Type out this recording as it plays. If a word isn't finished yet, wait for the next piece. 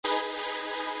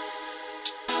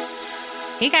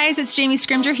Hey guys, it's Jamie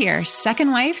Scrimger here,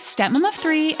 second wife, stepmom of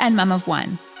 3, and mom of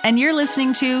 1. And you're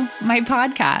listening to my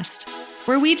podcast,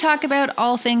 where we talk about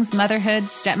all things motherhood,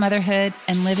 stepmotherhood,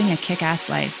 and living a kick-ass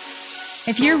life.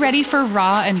 If you're ready for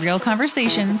raw and real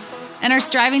conversations and are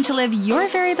striving to live your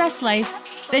very best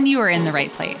life, then you are in the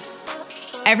right place.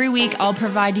 Every week, I'll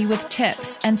provide you with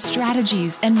tips and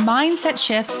strategies and mindset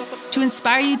shifts to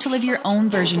inspire you to live your own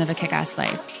version of a kick-ass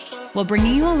life, while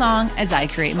bringing you along as I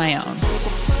create my own.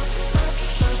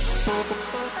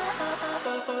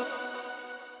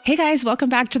 Hey guys, welcome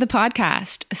back to the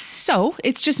podcast. So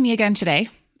it's just me again today.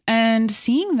 And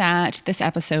seeing that this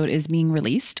episode is being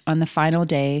released on the final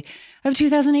day of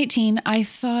 2018, I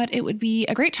thought it would be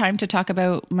a great time to talk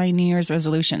about my New Year's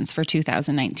resolutions for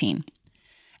 2019.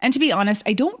 And to be honest,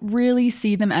 I don't really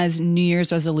see them as New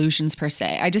Year's resolutions per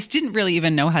se. I just didn't really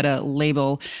even know how to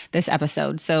label this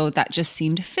episode. So that just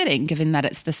seemed fitting given that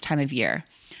it's this time of year.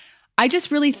 I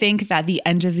just really think that the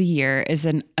end of the year is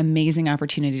an amazing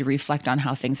opportunity to reflect on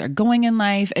how things are going in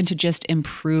life and to just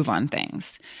improve on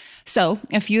things. So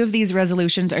a few of these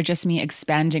resolutions are just me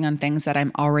expanding on things that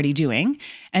I'm already doing,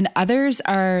 and others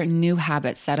are new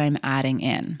habits that I'm adding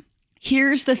in.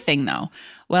 Here's the thing though.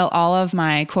 While all of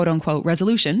my quote unquote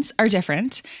resolutions are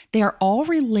different, they are all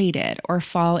related or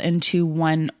fall into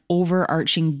one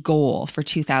overarching goal for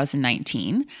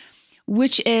 2019.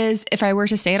 Which is, if I were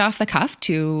to say it off the cuff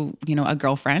to, a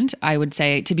girlfriend, I would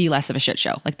say to be less of a shit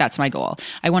show. Like that's my goal.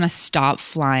 I want to stop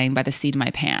flying by the seat of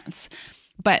my pants.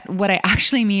 But what I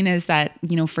actually mean is that,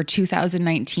 for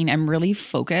 2019, I'm really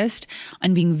focused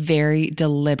on being very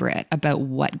deliberate about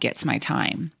what gets my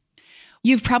time.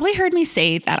 You've probably heard me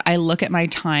say that I look at my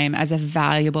time as a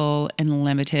valuable and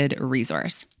limited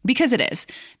resource, because it is.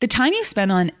 The time you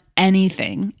spend on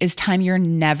anything is time you're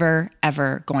never,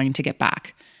 ever going to get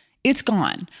back. It's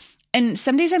gone. And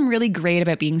some days I'm really great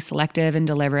about being selective and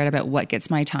deliberate about what gets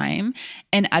my time,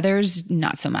 and others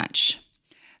not so much.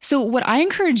 So what I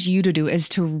encourage you to do is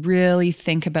to really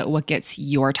think about what gets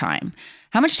your time.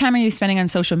 How much time are you spending on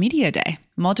social media a day?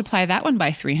 Multiply that one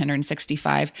by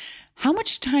 365. How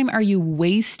much time are you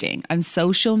wasting on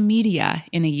social media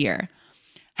in a year?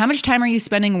 How much time are you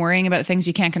spending worrying about things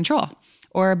you can't control,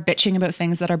 or bitching about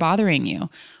things that are bothering you?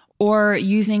 Or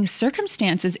using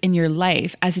circumstances in your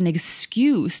life as an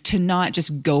excuse to not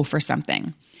just go for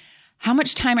something? How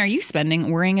much time are you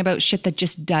spending worrying about shit that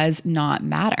just does not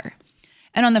matter?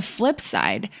 And on the flip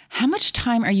side, how much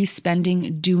time are you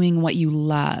spending doing what you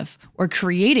love or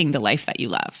creating the life that you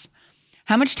love?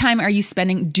 How much time are you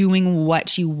spending doing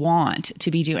what you want to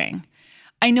be doing?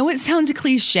 I know it sounds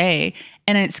cliche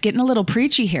and it's getting a little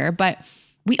preachy here, but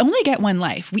we only get one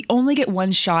life. We only get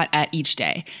one shot at each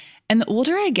day. And the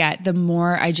older I get, the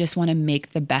more I just want to make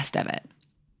the best of it.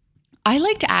 I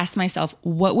like to ask myself,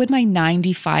 what would my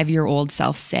 95-year-old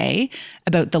self say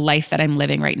about the life that I'm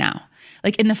living right now?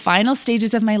 Like in the final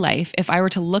stages of my life, if I were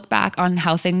to look back on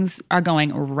how things are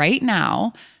going right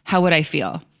now, how would I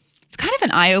feel? It's kind of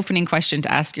an eye-opening question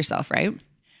to ask yourself, right?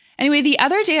 Anyway, the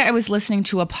other day I was listening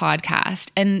to a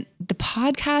podcast, and the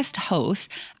podcast host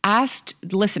asked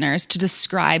listeners to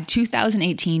describe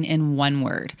 2018 in one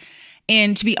word.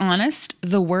 And to be honest,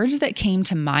 the words that came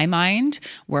to my mind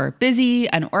were busy,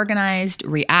 unorganized,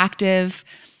 reactive.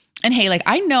 And hey,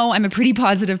 I know I'm a pretty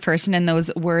positive person and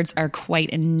those words are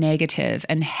quite negative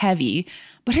and heavy,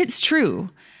 but it's true.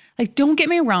 Don't get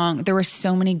me wrong. There were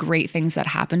so many great things that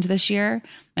happened this year.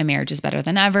 My marriage is better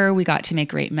than ever. We got to make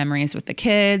great memories with the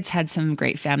kids, had some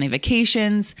great family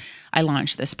vacations. I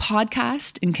launched this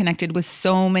podcast and connected with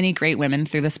so many great women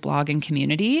through this blog and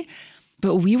community.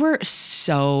 But we were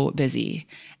so busy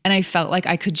and I felt like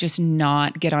I could just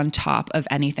not get on top of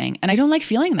anything. And I don't like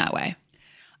feeling that way.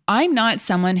 I'm not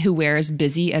someone who wears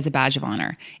busy as a badge of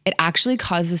honor. It actually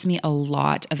causes me a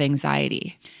lot of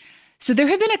anxiety. So there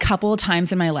have been a couple of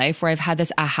times in my life where I've had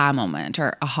this aha moment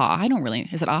or aha.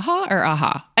 Is it aha or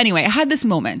aha? Anyway, I had this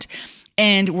moment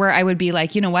and where I would be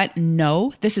like, you know what?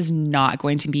 No, this is not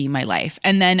going to be my life.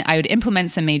 And then I would implement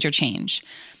some major change.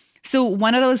 So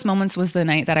one of those moments was the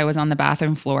night that I was on the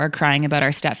bathroom floor crying about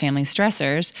our stepfamily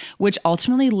stressors, which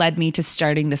ultimately led me to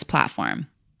starting this platform.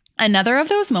 Another of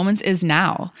those moments is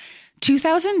now.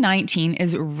 2019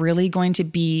 is really going to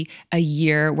be a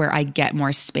year where I get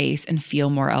more space and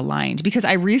feel more aligned, because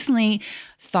I recently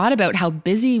thought about how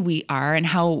busy we are and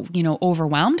how,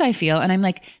 overwhelmed I feel. And I'm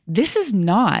like, this is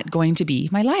not going to be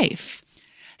my life.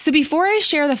 So before I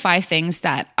share the 5 things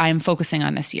that I'm focusing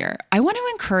on this year, I want to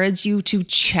encourage you to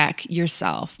check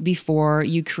yourself before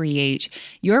you create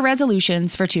your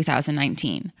resolutions for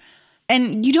 2019.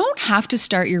 And you don't have to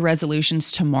start your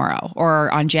resolutions tomorrow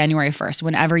or on January 1st,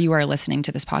 whenever you are listening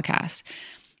to this podcast.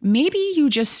 maybe you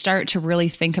just start to really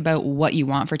think about what you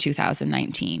want for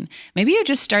 2019. Maybe you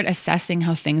just start assessing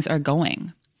how things are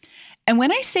going. And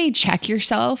when I say check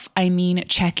yourself, I mean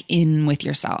check in with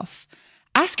yourself.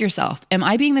 Ask yourself, am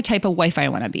I being the type of wife I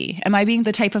want to be? Am I being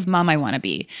the type of mom I want to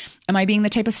be? Am I being the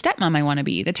type of stepmom I want to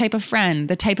be? The type of friend,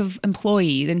 the type of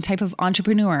employee, the type of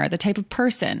entrepreneur, the type of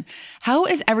person? How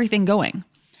is everything going?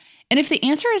 And if the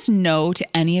answer is no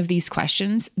to any of these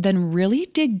questions, then really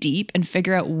dig deep and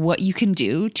figure out what you can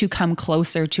do to come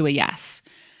closer to a yes.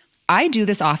 I do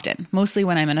this often, mostly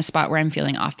when I'm in a spot where I'm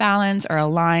feeling off balance or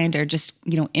aligned or just,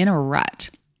 in a rut.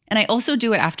 And I also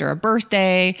do it after a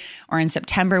birthday or in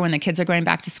September when the kids are going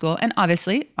back to school, and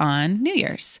obviously on New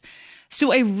Year's.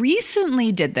 So I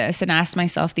recently did this and asked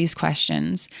myself these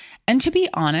questions. And to be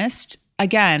honest,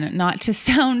 again, not to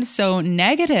sound so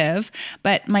negative,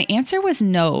 but my answer was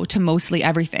no to mostly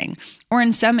everything. Or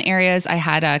in some areas, I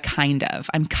had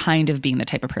I'm kind of being the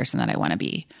type of person that I want to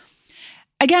be.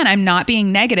 Again, I'm not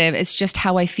being negative. It's just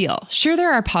how I feel. Sure,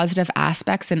 there are positive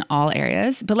aspects in all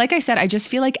areas, but like I said, I just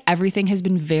feel like everything has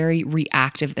been very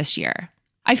reactive this year.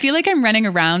 I feel like I'm running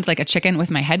around like a chicken with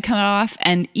my head cut off.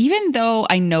 And even though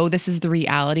I know this is the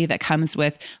reality that comes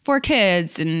with 4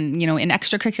 kids and, in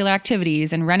extracurricular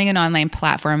activities and running an online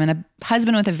platform and a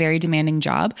husband with a very demanding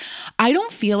job, I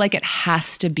don't feel like it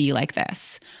has to be like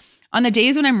this. On the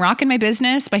days when I'm rocking my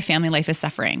business, my family life is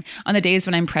suffering. On the days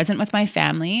when I'm present with my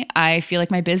family, I feel like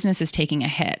my business is taking a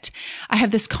hit. I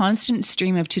have this constant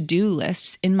stream of to-do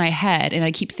lists in my head, and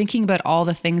I keep thinking about all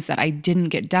the things that I didn't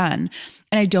get done.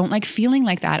 And I don't like feeling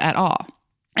like that at all.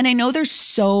 And I know there's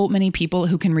so many people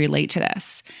who can relate to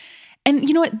this. And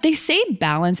you know what? They say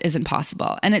balance isn't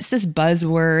possible. And it's this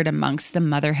buzzword amongst the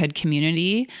motherhood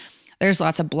community. There's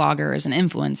lots of bloggers and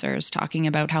influencers talking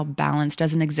about how balance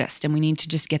doesn't exist and we need to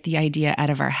just get the idea out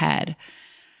of our head.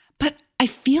 But I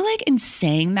feel like in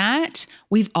saying that,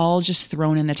 we've all just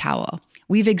thrown in the towel.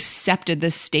 We've accepted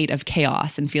this state of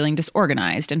chaos and feeling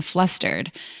disorganized and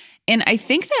flustered. And I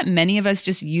think that many of us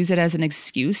just use it as an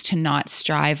excuse to not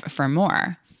strive for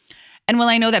more. And while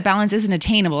I know that balance isn't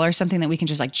attainable or something that we can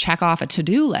just check off a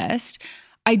to-do list,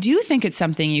 I do think it's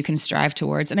something you can strive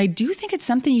towards. And I do think it's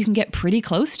something you can get pretty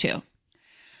close to.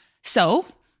 So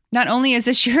not only is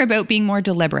this year about being more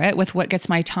deliberate with what gets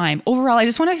my time, overall, I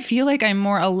just want to feel like I'm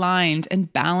more aligned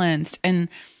and balanced and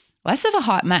less of a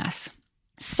hot mess.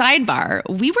 Sidebar,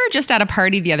 we were just at a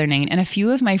party the other night and a few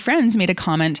of my friends made a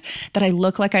comment that I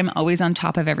look like I'm always on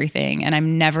top of everything and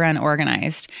I'm never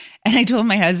unorganized. And I told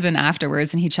my husband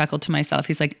afterwards and he chuckled to himself.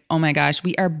 He's like, oh my gosh,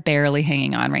 we are barely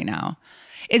hanging on right now.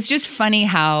 It's just funny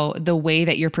how the way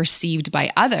that you're perceived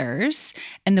by others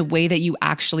and the way that you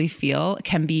actually feel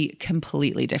can be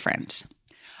completely different.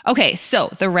 Okay, so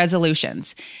the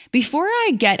resolutions. Before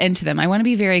I get into them, I want to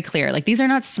be very clear. These are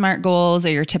not SMART goals or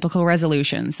your typical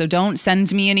resolutions. So don't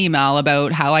send me an email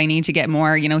about how I need to get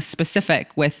more,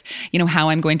 specific with, how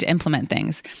I'm going to implement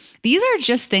things. These are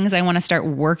just things I want to start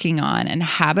working on and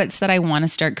habits that I want to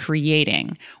start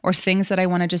creating or things that I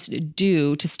want to just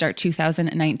do to start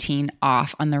 2019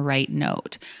 off on the right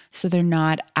note. So they're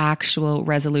not actual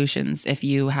resolutions if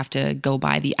you have to go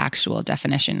by the actual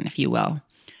definition, if you will.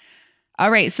 All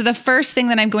right, so the first thing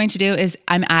that I'm going to do is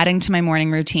I'm adding to my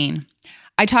morning routine.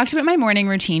 I talked about my morning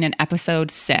routine in episode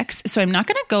 6, so I'm not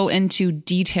going to go into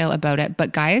detail about it.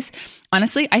 But guys,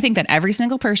 honestly, I think that every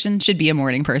single person should be a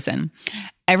morning person.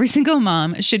 Every single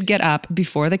mom should get up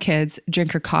before the kids,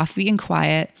 drink her coffee in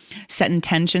quiet, set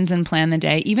intentions and plan the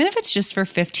day, even if it's just for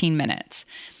 15 minutes.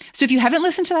 So if you haven't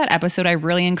listened to that episode, I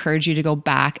really encourage you to go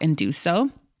back and do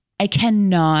so. I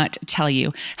cannot tell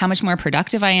you how much more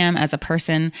productive I am as a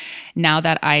person now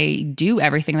that I do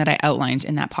everything that I outlined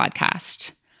in that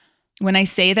podcast. When I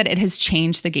say that it has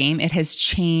changed the game, it has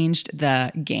changed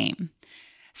the game.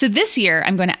 So this year,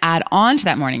 I'm going to add on to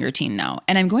that morning routine though,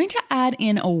 and I'm going to add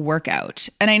in a workout.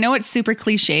 And I know it's super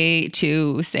cliche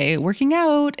to say working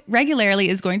out regularly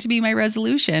is going to be my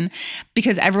resolution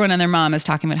because everyone and their mom is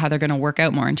talking about how they're going to work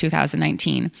out more in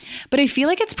 2019. But I feel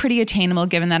like it's pretty attainable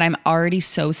given that I'm already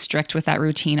so strict with that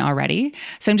routine already.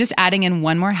 So I'm just adding in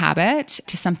one more habit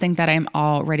to something that I'm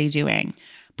already doing.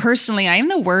 Personally, I am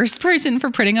the worst person for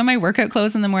putting on my workout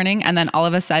clothes in the morning and then all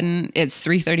of a sudden it's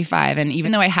 3:35. And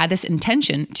even though I had this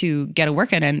intention to get a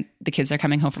workout and the kids are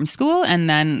coming home from school and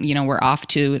then, we're off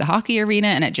to the hockey arena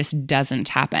and it just doesn't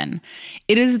happen.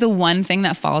 It is the one thing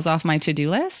that falls off my to-do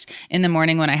list in the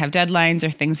morning when I have deadlines or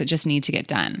things that just need to get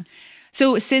done.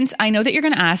 So since I know that you're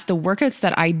going to ask, the workouts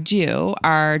that I do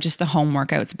are just the home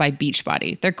workouts by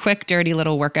Beachbody. They're quick, dirty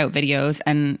little workout videos.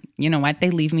 And you know what? They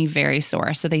leave me very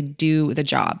sore. So they do the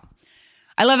job.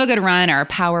 I love a good run or a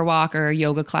power walk or a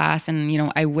yoga class. And,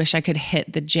 I wish I could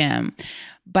hit the gym.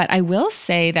 But I will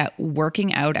say that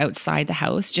working out outside the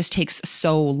house just takes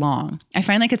so long. I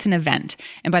find like it's an event.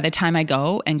 And by the time I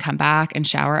go and come back and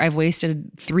shower, I've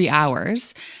wasted 3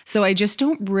 hours. So I just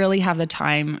don't really have the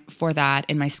time for that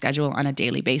in my schedule on a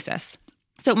daily basis.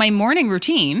 So my morning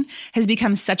routine has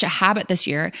become such a habit this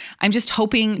year. I'm just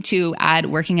hoping to add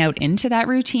working out into that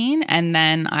routine, and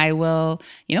then I will,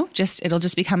 it'll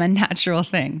just become a natural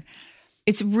thing.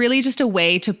 It's really just a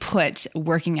way to put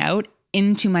working out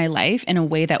into my life in a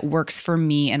way that works for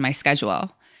me and my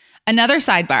schedule. Another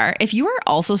sidebar, if you are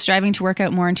also striving to work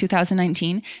out more in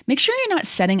 2019, make sure you're not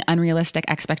setting unrealistic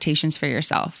expectations for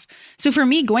yourself. So for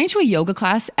me, going to a yoga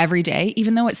class every day,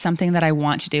 even though it's something that I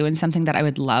want to do and something that I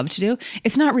would love to do,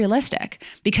 it's not realistic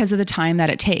because of the time that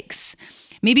it takes.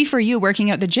 Maybe for you, working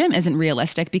out the gym isn't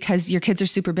realistic because your kids are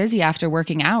super busy after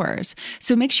working hours.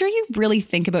 So make sure you really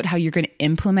think about how you're going to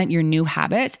implement your new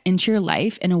habits into your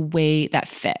life in a way that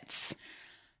fits.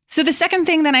 So the second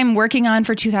thing that I'm working on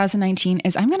for 2019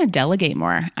 is I'm going to delegate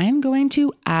more. I'm going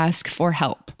to ask for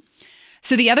help.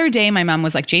 So the other day, my mom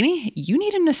was like, Jamie, you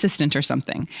need an assistant or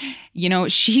something.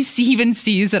 She even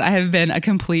sees that I have been a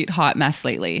complete hot mess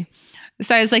lately.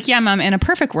 So I was like, yeah, Mom, in a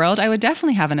perfect world, I would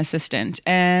definitely have an assistant.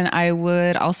 And I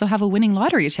would also have a winning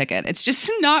lottery ticket. It's just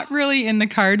not really in the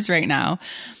cards right now.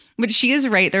 But she is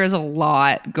right. There is a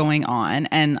lot going on.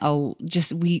 And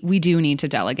we do need to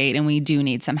delegate, and we do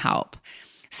need some help.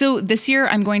 So this year,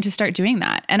 I'm going to start doing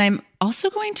that. And I'm also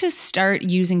going to start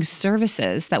using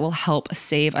services that will help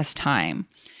save us time.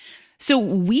 So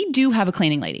we do have a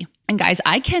cleaning lady. And guys,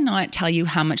 I cannot tell you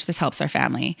how much this helps our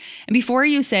family. And before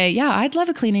you say, yeah, I'd love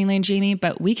a cleaning lady, Jamie,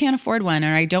 but we can't afford one,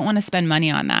 or I don't want to spend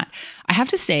money on that, I have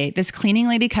to say this cleaning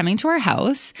lady coming to our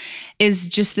house is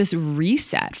just this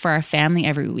reset for our family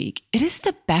every week. It is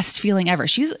the best feeling ever.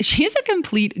 She is a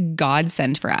complete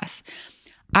godsend for us.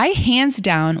 I hands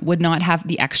down would not have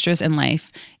the extras in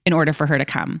life in order for her to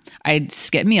come. I'd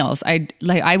skip meals.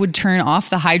 I would turn off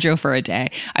the hydro for a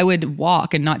day. I would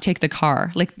walk and not take the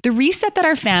car. Like the reset that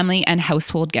our family and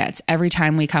household gets every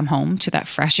time we come home to that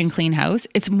fresh and clean house,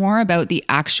 it's more about the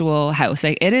actual house.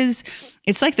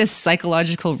 It's like this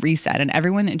psychological reset, and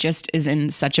everyone just is in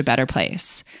such a better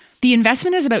place. The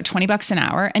investment is about $20 an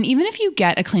hour. And even if you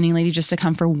get a cleaning lady just to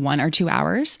come for 1 or 2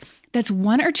 hours, that's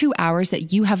 1 or 2 hours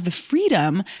that you have the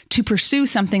freedom to pursue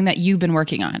something that you've been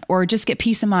working on, or just get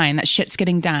peace of mind that shit's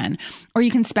getting done, or you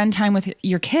can spend time with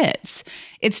your kids.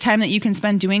 It's time that you can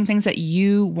spend doing things that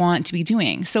you want to be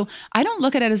doing. So I don't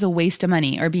look at it as a waste of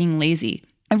money or being lazy.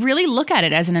 I really look at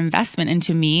it as an investment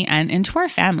into me and into our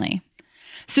family.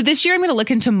 So this year I'm going to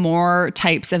look into more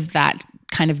types of that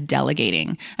kind of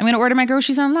delegating. I'm going to order my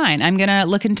groceries online. I'm going to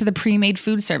look into the pre-made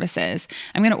food services.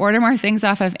 I'm going to order more things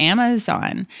off of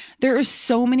Amazon. There are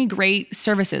so many great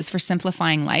services for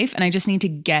simplifying life, and I just need to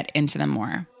get into them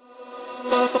more.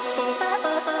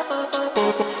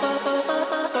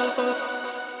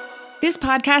 This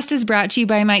podcast is brought to you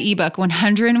by my ebook,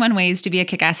 101 Ways to be a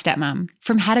Kick-Ass Stepmom.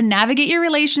 From how to navigate your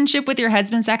relationship with your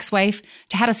husband's ex-wife,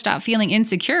 to how to stop feeling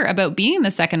insecure about being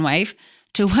the second wife,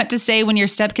 to what to say when your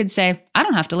stepkids say, I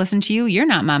don't have to listen to you, you're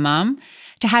not my mom,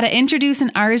 to how to introduce an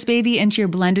ours baby into your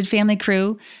blended family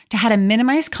crew, to how to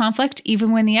minimize conflict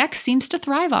even when the ex seems to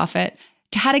thrive off it,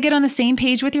 to how to get on the same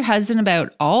page with your husband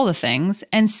about all the things,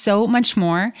 and so much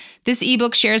more. This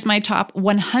ebook shares my top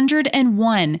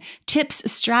 101 tips,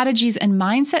 strategies, and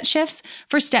mindset shifts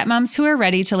for stepmoms who are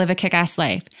ready to live a kick-ass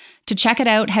life. To check it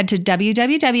out, head to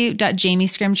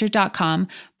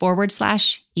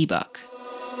www.jamiescrimger.com/ebook.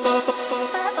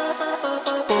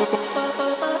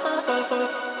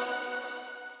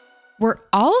 We're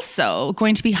also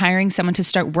going to be hiring someone to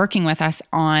start working with us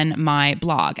on my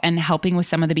blog and helping with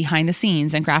some of the behind the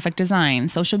scenes and graphic design,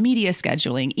 social media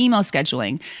scheduling, email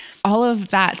scheduling, all of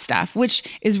that stuff, which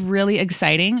is really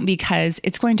exciting because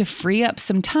it's going to free up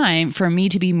some time for me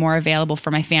to be more available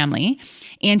for my family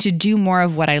and to do more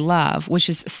of what I love, which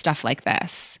is stuff like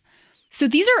this. So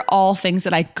these are all things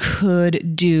that I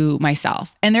could do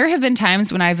myself. And there have been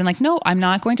times when I've been like, no, I'm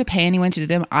not going to pay anyone to do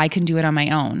them. I can do it on my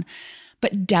own.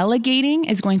 But delegating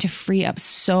is going to free up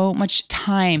so much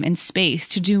time and space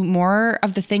to do more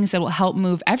of the things that will help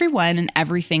move everyone and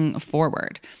everything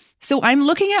forward. So I'm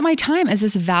looking at my time as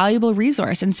this valuable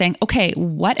resource and saying, okay,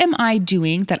 what am I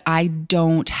doing that I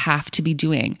don't have to be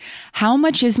doing? How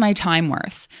much is my time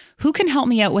worth? Who can help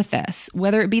me out with this?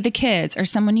 Whether it be the kids or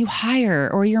someone you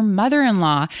hire or your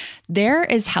mother-in-law, there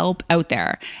is help out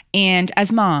there. And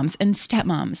as moms and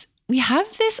stepmoms, we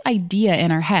have this idea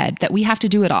in our head that we have to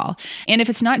do it all. And if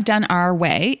it's not done our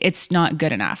way, it's not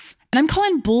good enough. And I'm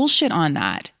calling bullshit on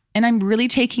that. And I'm really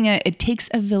taking it takes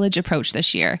a village approach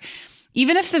this year.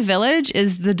 Even if the village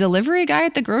is the delivery guy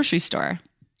at the grocery store.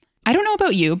 I don't know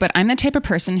about you, but I'm the type of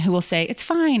person who will say, it's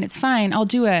fine, I'll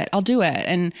do it,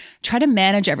 and try to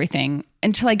manage everything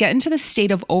until I get into the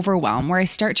state of overwhelm where I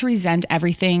start to resent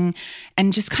everything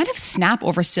and just kind of snap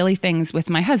over silly things with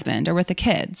my husband or with the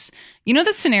kids. You know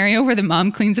the scenario where the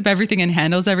mom cleans up everything and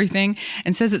handles everything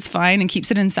and says it's fine and keeps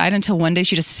it inside until one day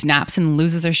she just snaps and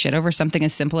loses her shit over something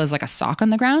as simple as like a sock on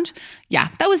the ground? Yeah,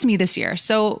 that was me this year.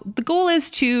 So the goal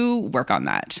is to work on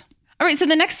that. All right, so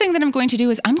the next thing that I'm going to do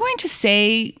is I'm going to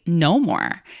say no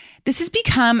more. This has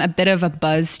become a bit of a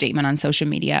buzz statement on social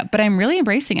media, but I'm really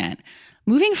embracing it.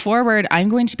 Moving forward, I'm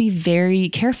going to be very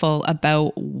careful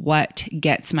about what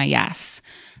gets my yes.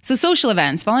 So social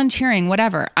events, volunteering,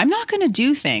 whatever, I'm not going to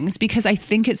do things because I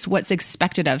think it's what's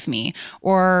expected of me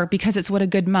or because it's what a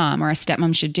good mom or a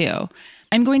stepmom should do.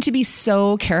 I'm going to be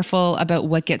so careful about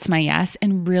what gets my yes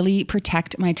and really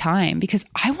protect my time because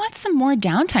I want some more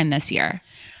downtime this year.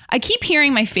 I keep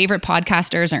hearing my favorite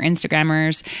podcasters or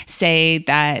Instagrammers say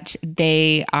that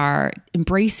they are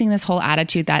embracing this whole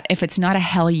attitude that if it's not a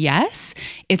hell yes,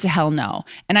 it's a hell no.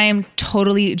 And I am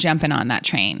totally jumping on that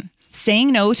train.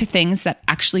 Saying no to things that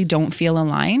actually don't feel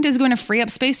aligned is going to free up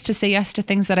space to say yes to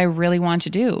things that I really want to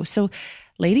do. So,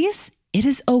 ladies, it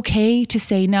is okay to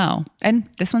say no. And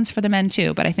this one's for the men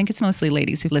too, but I think it's mostly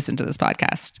ladies who listen to this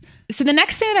podcast. So the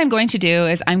next thing that I'm going to do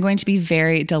is I'm going to be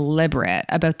very deliberate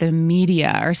about the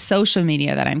media or social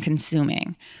media that I'm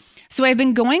consuming. So I've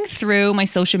been going through my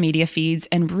social media feeds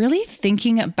and really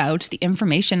thinking about the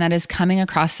information that is coming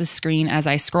across the screen as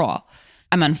I scroll.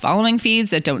 I'm unfollowing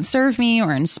feeds that don't serve me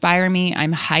or inspire me.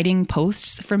 I'm hiding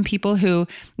posts from people who,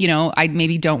 I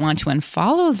maybe don't want to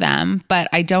unfollow them, but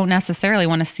I don't necessarily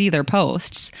want to see their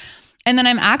posts. And then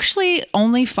I'm actually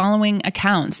only following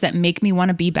accounts that make me want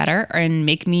to be better and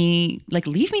make me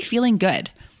leave me feeling good.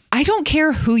 I don't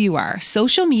care who you are.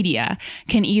 Social media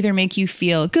can either make you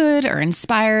feel good or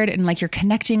inspired and like you're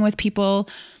connecting with people,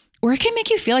 or it can make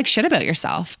you feel like shit about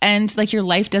yourself and like your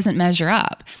life doesn't measure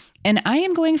up. And I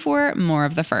am going for more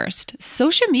of the first.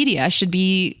 Social media should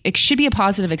be a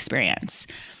positive experience.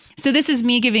 So this is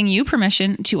me giving you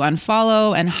permission to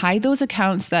unfollow and hide those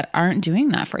accounts that aren't doing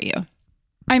that for you.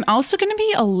 I'm also going to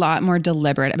be a lot more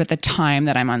deliberate about the time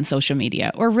that I'm on social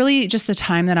media, or really just the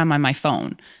time that I'm on my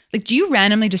phone. Do you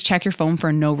randomly just check your phone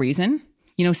for no reason?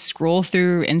 Scroll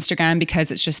through Instagram because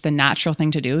it's just the natural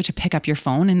thing to do, to pick up your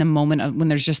phone in the moment of when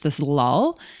there's just this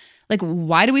lull.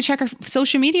 Why do we check our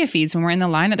social media feeds when we're in the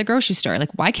line at the grocery store?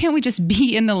 Why can't we just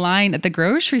be in the line at the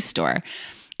grocery store?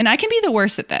 And I can be the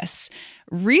worst at this.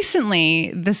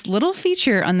 Recently, this little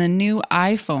feature on the new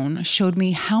iPhone showed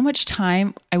me how much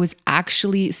time I was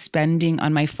actually spending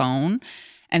on my phone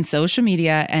and social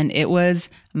media, and it was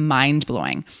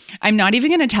mind-blowing. I'm not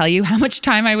even going to tell you how much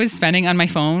time I was spending on my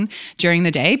phone during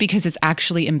the day because it's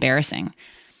actually embarrassing.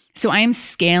 So I am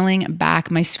scaling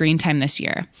back my screen time this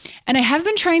year. And I have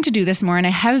been trying to do this more and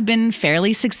I have been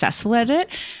fairly successful at it,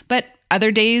 but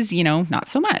other days, not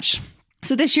so much.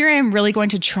 So this year I am really going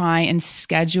to try and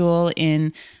schedule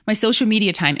in my social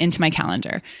media time into my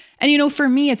calendar. And for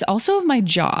me, it's also my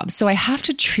job. So I have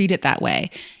to treat it that way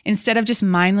instead of just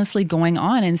mindlessly going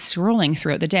on and scrolling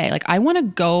throughout the day. I want to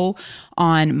go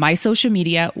on my social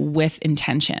media with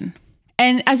intention.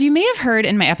 And as you may have heard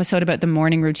in my episode about the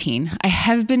morning routine, I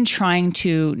have been trying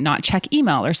to not check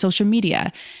email or social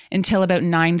media until about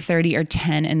 9:30 or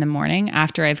 10 in the morning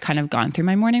after I've kind of gone through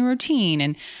my morning routine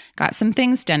and got some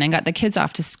things done and got the kids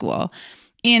off to school.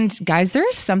 And guys, there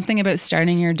is something about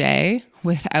starting your day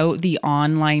without the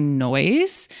online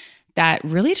noise that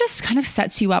really just kind of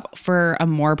sets you up for a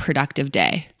more productive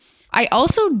day. I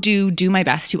also do my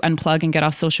best to unplug and get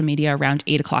off social media around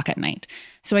 8 o'clock at night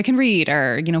so I can read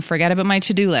or, forget about my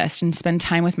to-do list and spend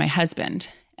time with my husband.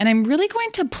 And I'm really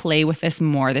going to play with this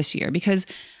more this year because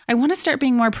I want to start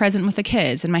being more present with the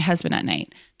kids and my husband at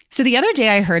night. So the other day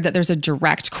I heard that there's a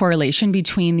direct correlation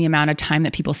between the amount of time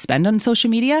that people spend on social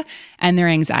media and their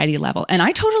anxiety level. And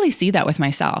I totally see that with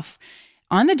myself.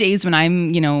 On the days when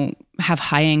I'm, have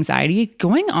high anxiety,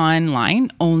 going online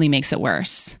only makes it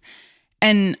worse.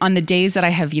 And on the days that I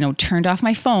have, turned off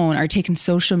my phone or taken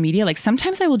social media,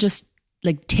 sometimes I will just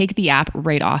take the app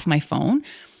right off my phone.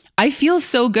 I feel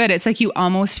so good. It's like you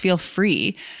almost feel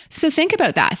free. So think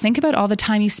about that. Think about all the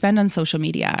time you spend on social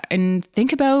media and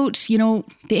think about, the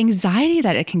anxiety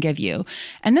that it can give you.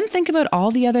 And then think about all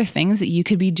the other things that you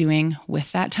could be doing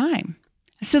with that time.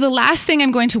 So the last thing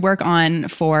I'm going to work on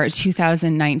for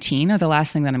 2019, or the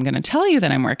last thing that I'm going to tell you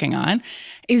that I'm working on,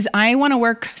 is I want to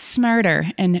work smarter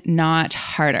and not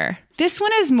harder. This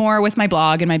one is more with my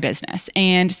blog and my business.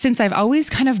 And since I've always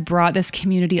kind of brought this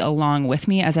community along with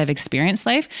me as I've experienced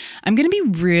life, I'm going to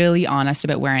be really honest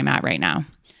about where I'm at right now.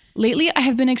 Lately, I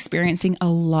have been experiencing a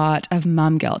lot of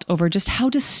mom guilt over just how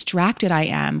distracted I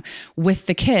am with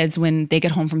the kids when they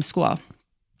get home from school.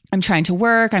 I'm trying to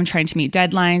work, I'm trying to meet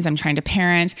deadlines, I'm trying to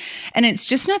parent, and it's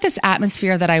just not this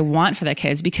atmosphere that I want for the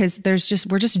kids because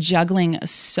we're just juggling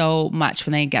so much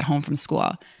when they get home from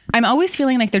school. I'm always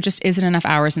feeling like there just isn't enough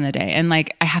hours in the day and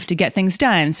like I have to get things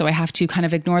done, so I have to kind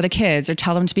of ignore the kids or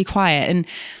tell them to be quiet, and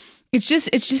it's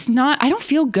just not, I don't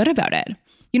feel good about it.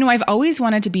 I've always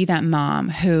wanted to be that mom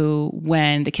who,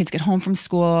 when the kids get home from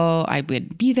school, I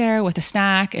would be there with a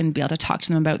snack and be able to talk to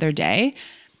them about their day.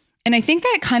 And I think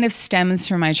that kind of stems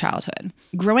from my childhood.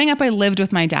 Growing up, I lived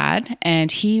with my dad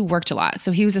and he worked a lot.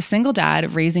 So he was a single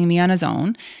dad raising me on his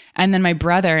own. And then my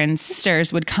brother and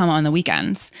sisters would come on the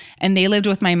weekends and they lived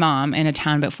with my mom in a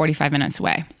town about 45 minutes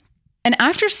away. And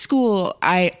after school,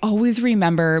 I always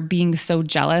remember being so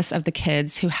jealous of the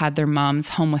kids who had their moms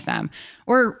home with them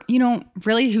or,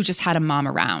 really who just had a mom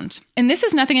around. And this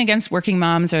is nothing against working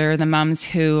moms or the moms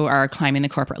who are climbing the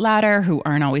corporate ladder, who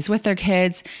aren't always with their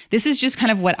kids. This is just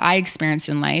kind of what I experienced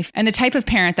in life and the type of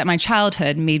parent that my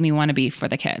childhood made me want to be for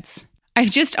the kids.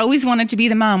 I've just always wanted to be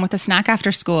the mom with a snack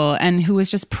after school and who was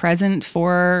just present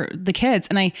for the kids.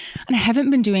 And I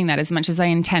haven't been doing that as much as I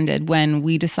intended when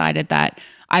we decided that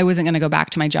I wasn't going to go back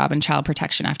to my job in child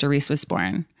protection after Reese was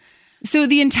born. So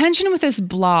the intention with this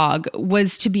blog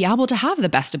was to be able to have the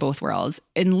best of both worlds.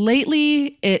 And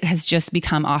lately it has just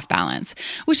become off balance,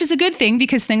 which is a good thing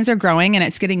because things are growing and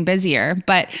it's getting busier.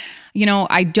 But,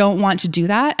 I don't want to do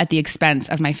that at the expense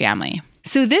of my family.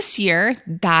 So this year,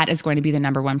 that is going to be the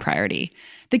number one priority.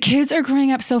 The kids are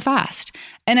growing up so fast.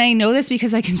 And I know this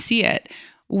because I can see it.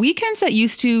 Weekends that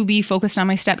used to be focused on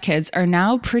my stepkids are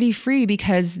now pretty free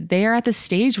because they are at the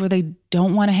stage where they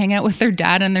don't want to hang out with their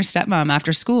dad and their stepmom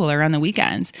after school or on the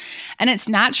weekends. And it's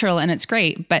natural and it's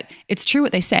great, but it's true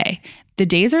what they say. The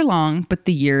days are long, but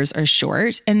the years are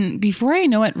short. And before I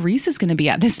know it, Reese is going to be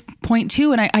at this point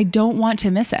too, and I don't want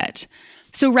to miss it.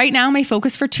 So right now, my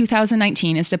focus for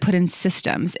 2019 is to put in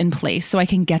systems in place so I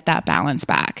can get that balance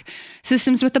back.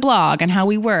 Systems with the blog and how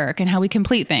we work and how we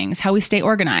complete things, how we stay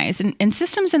organized, and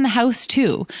systems in the house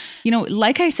too.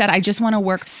 Like I said, I just want to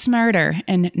work smarter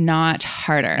and not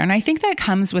harder. And I think that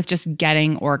comes with just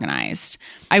getting organized.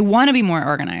 I want to be more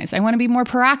organized. I want to be more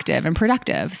proactive and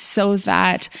productive so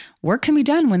that work can be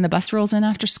done when the bus rolls in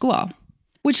after school.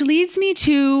 Which leads me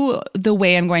to the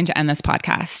way I'm going to end this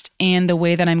podcast and the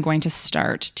way that I'm going to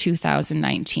start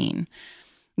 2019.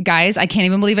 Guys, I can't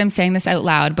even believe I'm saying this out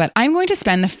loud, but I'm going to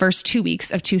spend the first 2 weeks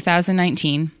of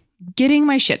 2019 getting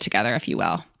my shit together, if you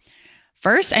will.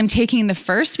 First, I'm taking the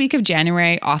first week of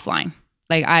January offline.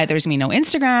 There's me no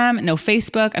Instagram, no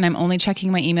Facebook, and I'm only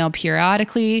checking my email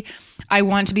periodically. I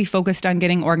want to be focused on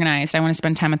getting organized. I want to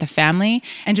spend time with the family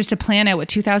and just to plan out what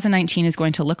 2019 is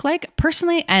going to look like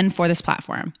personally and for this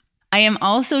platform. I am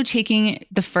also taking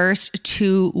the first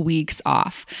 2 weeks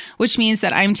off, which means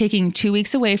that I'm taking 2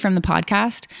 weeks away from the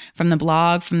podcast, from the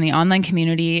blog, from the online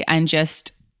community, and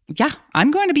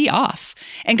I'm going to be off.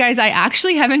 And guys, I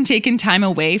actually haven't taken time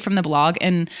away from the blog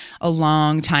in a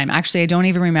long time. Actually, I don't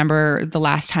even remember the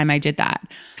last time I did that.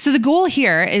 So the goal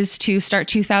here is to start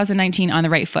 2019 on the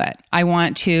right foot. I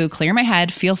want to clear my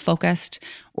head, feel focused,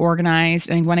 organized,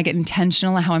 and I want to get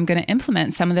intentional on how I'm going to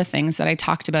implement some of the things that I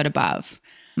talked about above.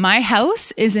 My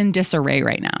house is in disarray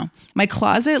right now. My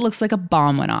closet looks like a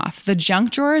bomb went off. The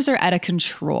junk drawers are out of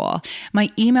control. My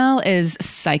email is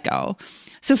psycho.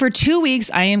 So for 2 weeks,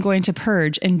 I am going to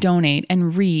purge and donate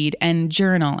and read and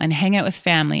journal and hang out with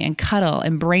family and cuddle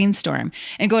and brainstorm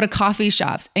and go to coffee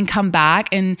shops and come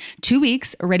back in 2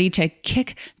 weeks ready to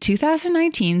kick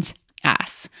 2019's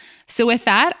ass. So with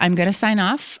that, I'm going to sign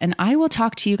off and I will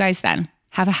talk to you guys then.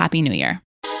 Have a happy new year.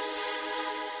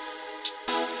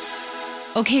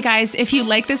 Okay, guys, if you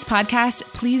like this podcast,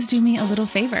 please do me a little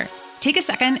favor. Take a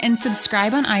second and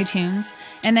subscribe on iTunes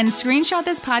and then screenshot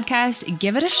this podcast,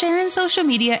 give it a share in social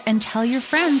media, and tell your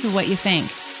friends what you think.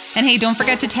 And hey, don't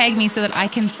forget to tag me so that I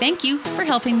can thank you for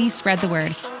helping me spread the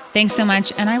word. Thanks so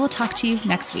much, and I will talk to you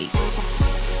next week.